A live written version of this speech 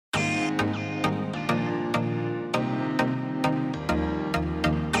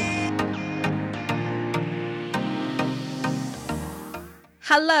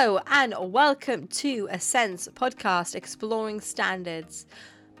Hello and welcome to Ascent's podcast, Exploring Standards.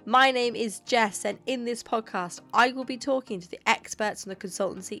 My name is Jess, and in this podcast, I will be talking to the experts in the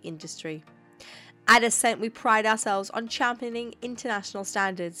consultancy industry. At Ascent, we pride ourselves on championing international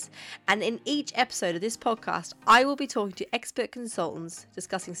standards, and in each episode of this podcast, I will be talking to expert consultants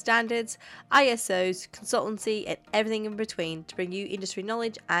discussing standards, ISOs, consultancy, and everything in between to bring you industry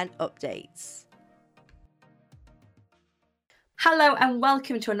knowledge and updates. Hello and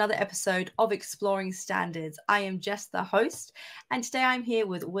welcome to another episode of Exploring Standards. I am Jess, the host, and today I'm here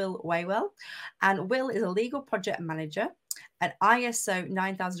with Will Whawell. And Will is a legal project manager, an ISO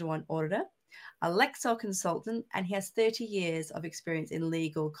 9001 auditor, a Lexcel consultant, and he has 30 years of experience in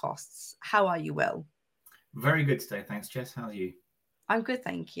legal costs. How are you, Will? Very good today. Thanks, Jess. How are you? I'm good,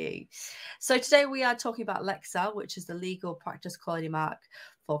 thank you. So today we are talking about Lexcel, which is the legal practice quality mark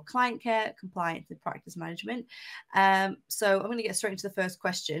for client care, compliance, and practice management. So I'm going to get straight into the first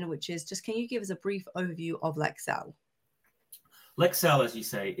question, which is just, can you give us a brief overview of Lexcel? Lexcel, as you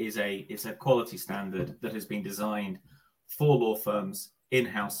say, is a quality standard that has been designed for law firms,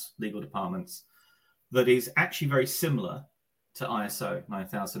 in-house legal departments, that is actually very similar to ISO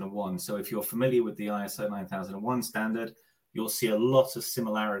 9001. So if you're familiar with the ISO 9001 standard, you'll see a lot of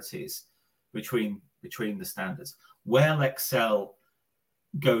similarities between the standards. Where Lexcel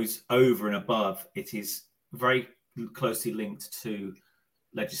goes over and above, it is very closely linked to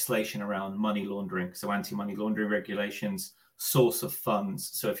legislation around money laundering. So anti-money laundering regulations, source of funds.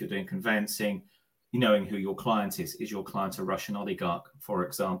 So if you're doing conveyancing, knowing who your client is your client a Russian oligarch, for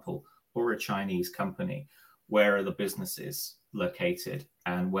example, or a Chinese company? Where are the businesses located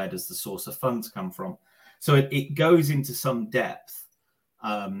and where does the source of funds come from? So it goes into some depth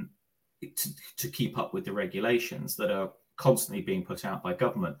to keep up with the regulations that are constantly being put out by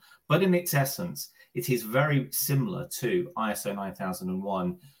government. But in its essence, it is very similar to ISO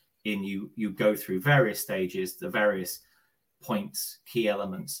 9001 in you go through various stages, the various points, key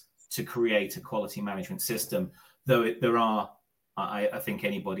elements to create a quality management system. Though there are, I think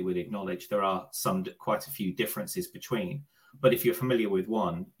anybody would acknowledge, there are quite a few differences between. But if you're familiar with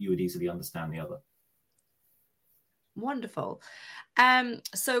one, you would easily understand the other. Wonderful.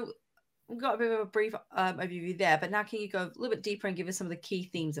 So we've got a bit of a brief overview there, but now can you go a little bit deeper and give us some of the key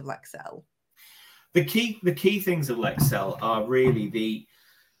themes of Lexcel? The key things of Lexcel are really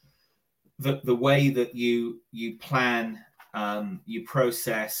the way that you plan, you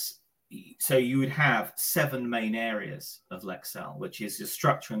process. So you would have 7 main areas of Lexcel, which is the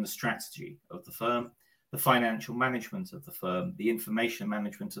structure and the strategy of the firm, the financial management of the firm, the information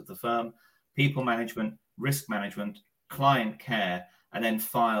management of the firm, people management, risk management, client care, and then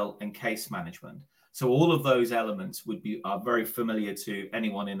file and case management. So all of those elements are very familiar to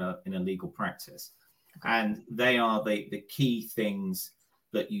anyone in a legal practice. And they are the key things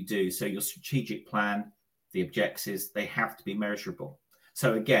that you do. So your strategic plan, the objectives, they have to be measurable.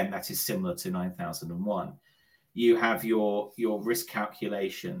 So again, that is similar to 9001. You have your risk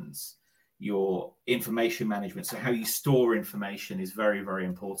calculations, your information management. So how you store information is very, very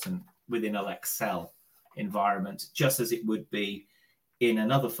important within a Lexcel environment, just as it would be in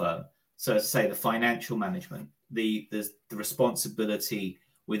another firm. So say the financial management, the responsibility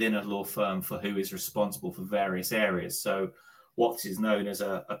within a law firm for who is responsible for various areas. So what is known as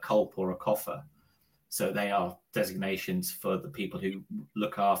a culp or a coffer. So they are designations for the people who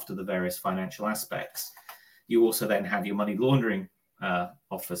look after the various financial aspects. You also then have your money laundering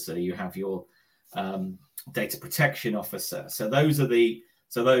officer. You have your data protection officer. So those are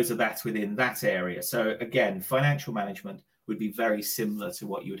that within that area. So again, financial management would be very similar to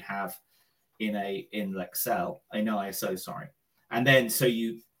what you would have in Lexcel, in ISO, sorry. And then, so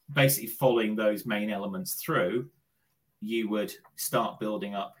you basically following those main elements through, you would start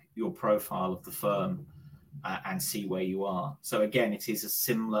building up your profile of the firm and see where you are. So again, it is a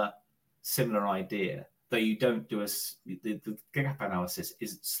similar idea, though you don't do the gap analysis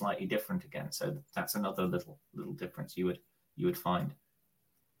is slightly different again. So that's another little difference you would find.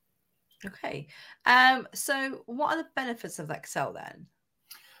 Okay. So what are the benefits of Lexcel then?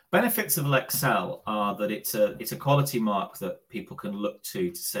 Benefits of Lexcel are that it's a quality mark that people can look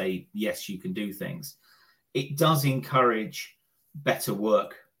to say, yes, you can do things. It does encourage better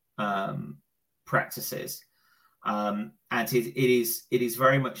work practices. And it is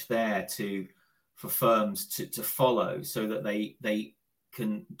very much there for firms to follow so that they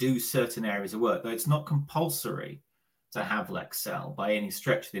can do certain areas of work, though it's not compulsory to have Lexcel by any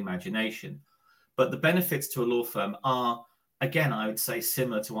stretch of the imagination. But the benefits to a law firm are, again, I would say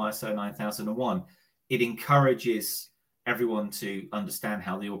similar to ISO 9001. It encourages everyone to understand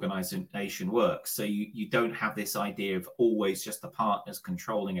how the organization works. So you don't have this idea of always just the partners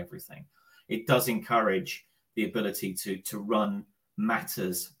controlling everything. It does encourage the ability to run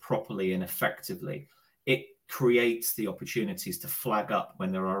matters properly and effectively. It creates the opportunities to flag up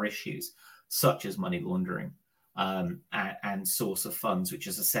when there are issues, such as money laundering and source of funds, which,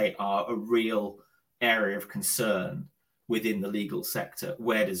 as I say, are a real area of concern within the legal sector.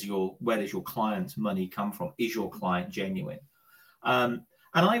 Where does your client's money come from? Is your client genuine? And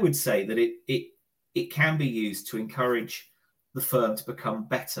I would say that it can be used to encourage the firm to become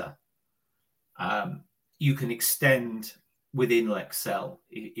better. You can extend within Lexcel,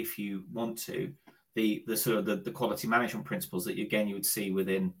 if you want to, the sort of the quality management principles that you would see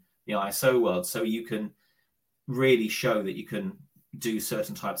within the ISO world. So you can really show that you can do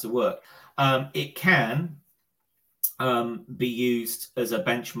certain types of work. It can be used as a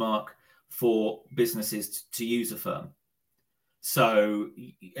benchmark for businesses to use a firm. So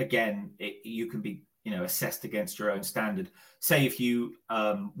again, you can be assessed against your own standard. Say if you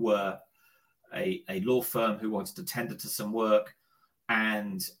were a law firm who wanted to tender to some work,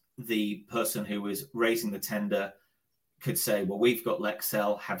 and the person who was raising the tender could say, well, we've got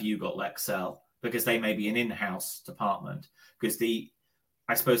Lexcel, have you got Lexcel? Because they may be an in-house department. Because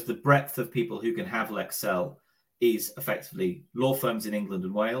I suppose the breadth of people who can have Lexcel is effectively law firms in England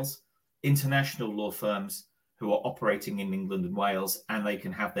and Wales, international law firms who are operating in England and Wales, and they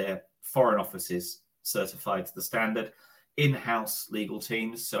can have their foreign offices certified to the standard, in-house legal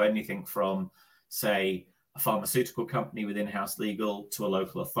teams. So anything from, say, a pharmaceutical company with in-house legal to a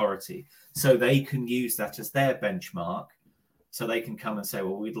local authority. So they can use that as their benchmark. So they can come and say,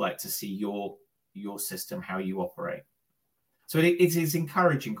 well, we'd like to see your system, how you operate. So it is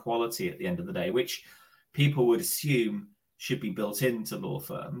encouraging quality at the end of the day, which people would assume should be built into law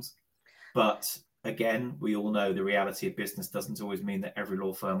firms. But again, we all know the reality of business doesn't always mean that every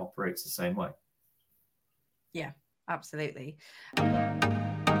law firm operates the same way. Yeah, absolutely.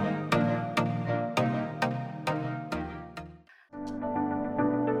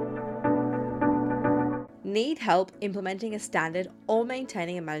 Need help implementing a standard or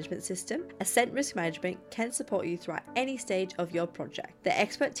maintaining a management system? Ascent Risk Management can support you throughout any stage of your project. The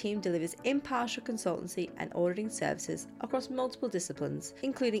expert team delivers impartial consultancy and auditing services across multiple disciplines,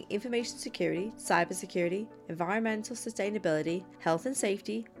 including information security, cybersecurity, environmental sustainability, health and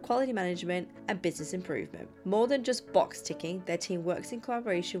safety, quality management, and business improvement. More than just box ticking, their team works in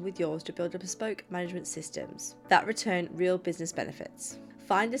collaboration with yours to build a bespoke management systems that return real business benefits.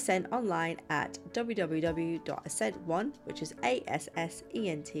 Find Ascent online at www.ascent1, which is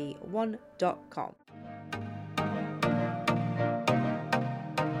ASSENT1.com.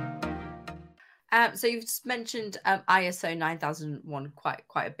 So you've mentioned ISO 9001 quite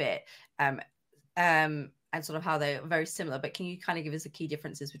a bit, and sort of how they're very similar. But can you kind of give us the key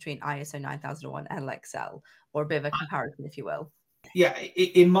differences between ISO 9001 and Lexcel, or a bit of a comparison, if you will? Yeah,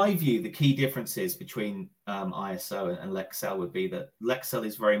 in my view, the key differences between ISO and Lexcel would be that Lexcel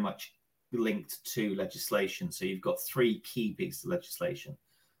is very much linked to legislation. So you've got three key pieces of legislation,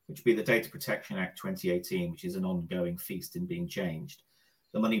 which would be the Data Protection Act 2018, which is an ongoing feast in being changed.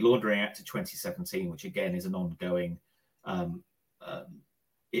 The Money Laundering Act of 2017, which again is an ongoing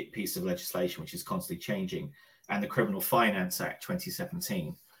piece of legislation, which is constantly changing. And the Criminal Finance Act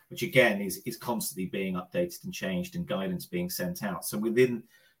 2017, which again is constantly being updated and changed and guidance being sent out. So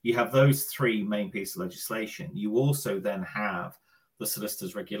you have those three main pieces of legislation. You also then have the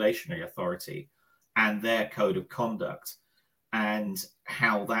Solicitors Regulatory Authority and their code of conduct and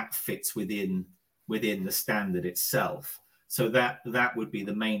how that fits within the standard itself. So that would be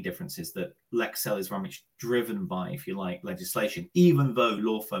the main difference, is that Lexcel is very much driven by, if you like, legislation, even though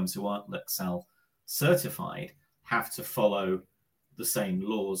law firms who aren't Lexcel certified have to follow the same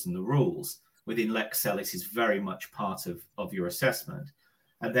laws and the rules. Within Lexcel, it is very much part of your assessment.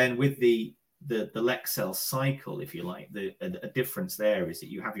 And then with the Lexcel cycle, if you like, a difference there is that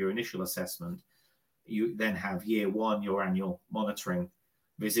you have your initial assessment, you then have year one, your annual monitoring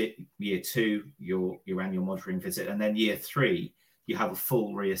visit, year two, your annual monitoring visit, and then year three, you have a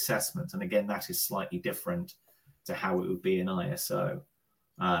full reassessment. And again, that is slightly different to how it would be in ISO.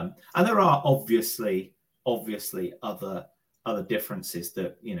 And there are obviously other differences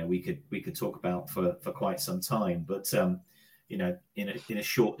that we could talk about for quite some time, but in a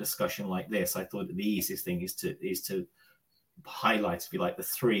short discussion like this, I thought the easiest thing is to highlight, if you like, the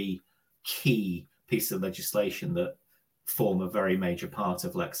three key pieces of legislation that form a very major part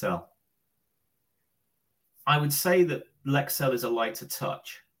of Lexcel. I would say that Lexcel is a lighter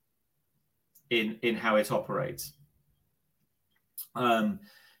touch in how it operates.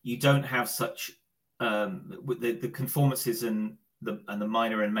 You don't have such the conformances and the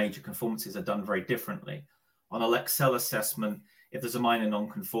minor and major conformances are done very differently. On a Lexcel assessment, if there's a minor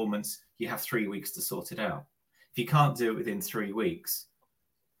non-conformance, you have 3 weeks to sort it out. If you can't do it within 3 weeks,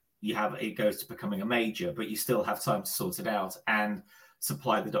 it goes to becoming a major, but you still have time to sort it out and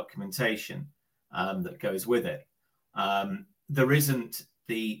supply the documentation that goes with it. There isn't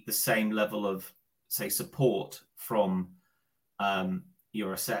the same level of, say, support from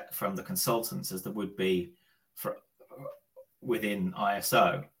from the consultants as there would be within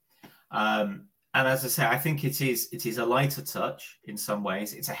ISO. And as I say, I think it is a lighter touch in some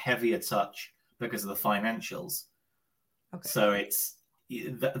ways. It's a heavier touch because of the financials. Okay. So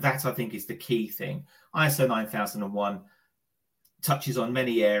that I think is the key thing. ISO 9001 touches on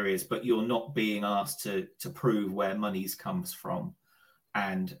many areas, but you're not being asked to prove where money comes from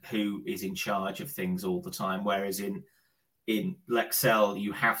and who is in charge of things all the time. Whereas in Lexcel,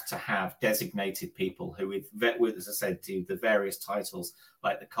 you have to have designated people who, with, as I said, do the various titles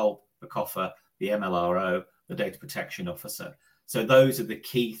like the COLP, the COFA, the MLRO, the Data Protection Officer. So those are the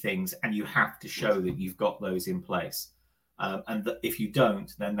key things, and you have to show that you've got those in place. And that if you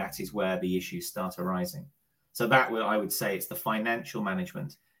don't, then that is where the issues start arising. So I would say it's the financial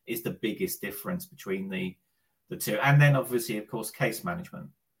management is the biggest difference between the two. And then obviously, of course, case management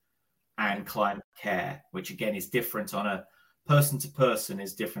and client care, which again is different on a person to person,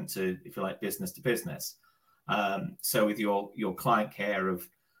 is different to, if you like, business to business. So with your client care of,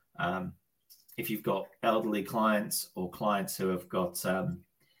 if you've got elderly clients or clients who have got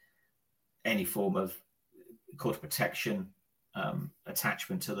any form of court protection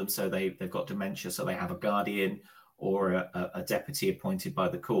attachment to them, so they've got dementia, so they have a guardian or a deputy appointed by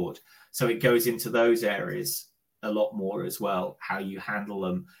the court. So it goes into those areas a lot more as well, how you handle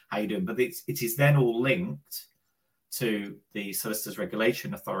them, how you do them. But it is then all linked to the Solicitors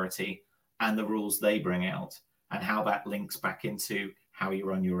Regulation Authority and the rules they bring out, and how that links back into how you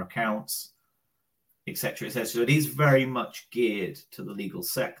run your accounts, etc., etc. So it is very much geared to the legal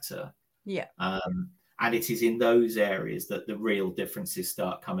sector. Yeah. And it is in those areas that the real differences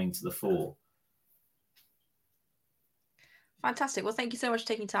start coming to the fore. Fantastic. Well, thank you so much for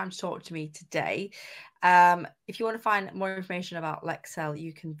taking time to talk to me today. If you want to find more information about Lexcel,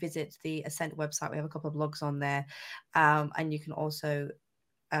 you can visit the Ascent website. We have a couple of blogs on there. And you can also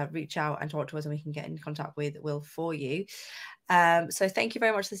reach out and talk to us, and we can get in contact with Will for you. So thank you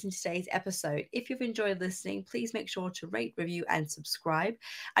very much for listening to today's episode. If you've enjoyed listening, please make sure to rate, review, and subscribe.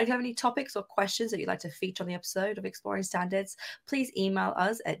 And if you have any topics or questions that you'd like to feature on the episode of Exploring Standards, please email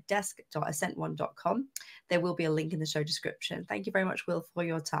us at desk.ascent1.com. There will be a link in the show description. Thank you very much, Will, for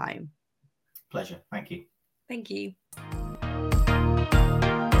your time. Pleasure. Thank you. Thank you.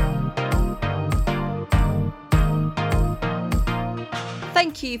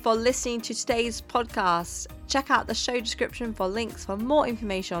 Thank you for listening to today's podcast. Check out the show description for links for more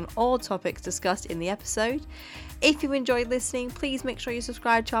information on all topics discussed in the episode. If you enjoyed listening, please make sure you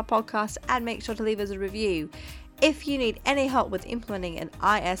subscribe to our podcast and make sure to leave us a review. If you need any help with implementing an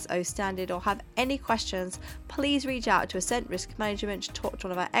ISO standard or have any questions, please reach out to Ascent Risk Management to talk to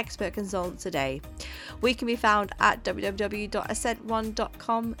one of our expert consultants today. We can be found at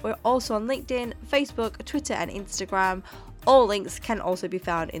www.ascent1.com. We're also on LinkedIn, Facebook, Twitter, and Instagram. All links can also be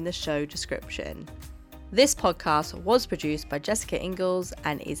found in the show description. This podcast was produced by Jessica Ingalls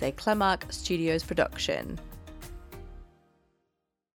and is a Clemark Studios production.